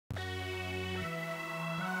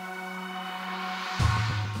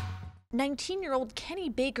19-year-old Kenny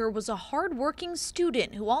Baker was a hard-working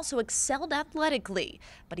student who also excelled athletically,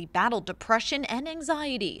 but he battled depression and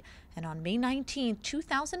anxiety. And on May 19,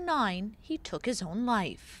 2009, he took his own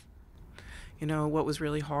life. You know, what was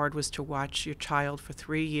really hard was to watch your child for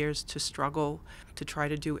 3 years to struggle, to try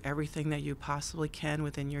to do everything that you possibly can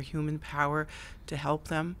within your human power to help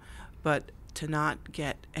them, but to not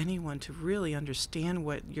get anyone to really understand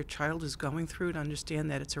what your child is going through, to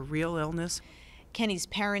understand that it's a real illness. Kenny's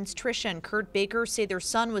parents, Tricia and Kurt Baker, say their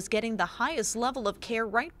son was getting the highest level of care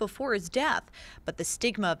right before his death, but the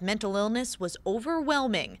stigma of mental illness was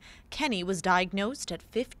overwhelming. Kenny was diagnosed at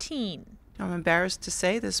 15. I'm embarrassed to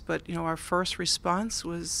say this, but our first response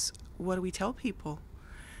was, what do we tell people?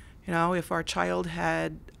 If our child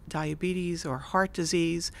had diabetes or heart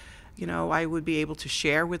disease, I would be able to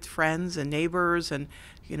share with friends and neighbors, and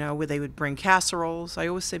where they would bring casseroles. I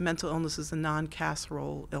always say mental illness is a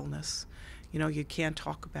non-casserole illness. You can't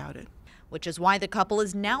talk about it. Which is why the couple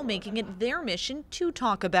is now making it their mission to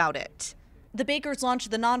talk about it. The Bakers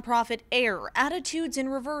launched the nonprofit AIR, Attitudes in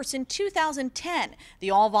Reverse, in 2010.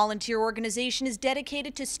 The all-volunteer organization is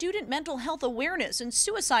dedicated to student mental health awareness and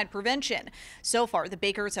suicide prevention. So far, the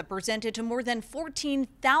Bakers have presented to more than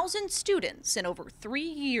 14,000 students in over 3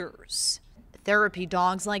 years. Therapy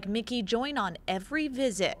dogs like Mickey join on every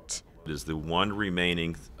visit. It is the one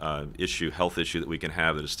remaining health issue that we can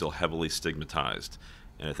have that is still heavily stigmatized.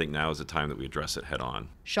 And I think now is the time that we address it head on.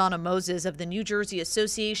 Shauna Moses of the New Jersey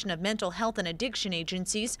Association of Mental Health and Addiction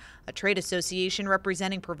Agencies, a trade association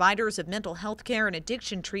representing providers of mental health care and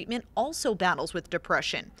addiction treatment, also battles with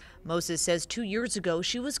depression. Moses says 2 years ago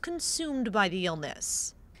she was consumed by the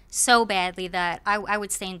illness. So badly that I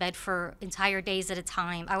would stay in bed for entire days at a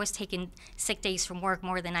time. I was taking sick days from work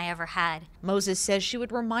more than I ever had. Moses says she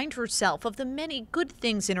would remind herself of the many good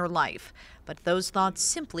things in her life, but those thoughts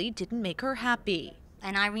simply didn't make her happy.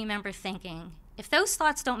 And I remember thinking, if those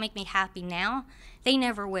thoughts don't make me happy now, they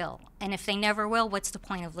never will. And if they never will, what's the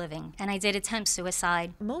point of living? And I did attempt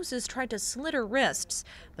suicide. Moses tried to slit her wrists,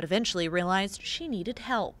 but eventually realized she needed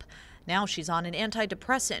help. Now she's on an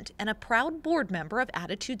antidepressant and a proud board member of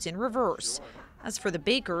Attitudes in Reverse. As for the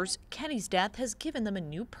Bakers, Kenny's death has given them a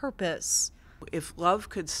new purpose. If love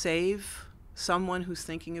could save someone who's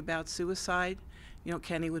thinking about suicide,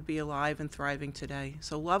 Kenny would be alive and thriving today.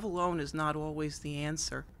 So love alone is not always the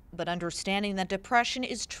answer. But understanding that depression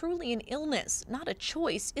is truly an illness, not a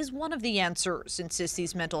choice, is one of the answers, insist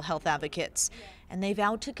these mental health advocates. And they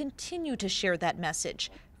vow to continue to share that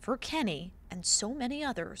message for Kenny and so many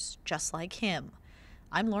others just like him.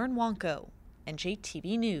 I'm Lauren Wonko,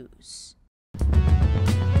 NJTV News.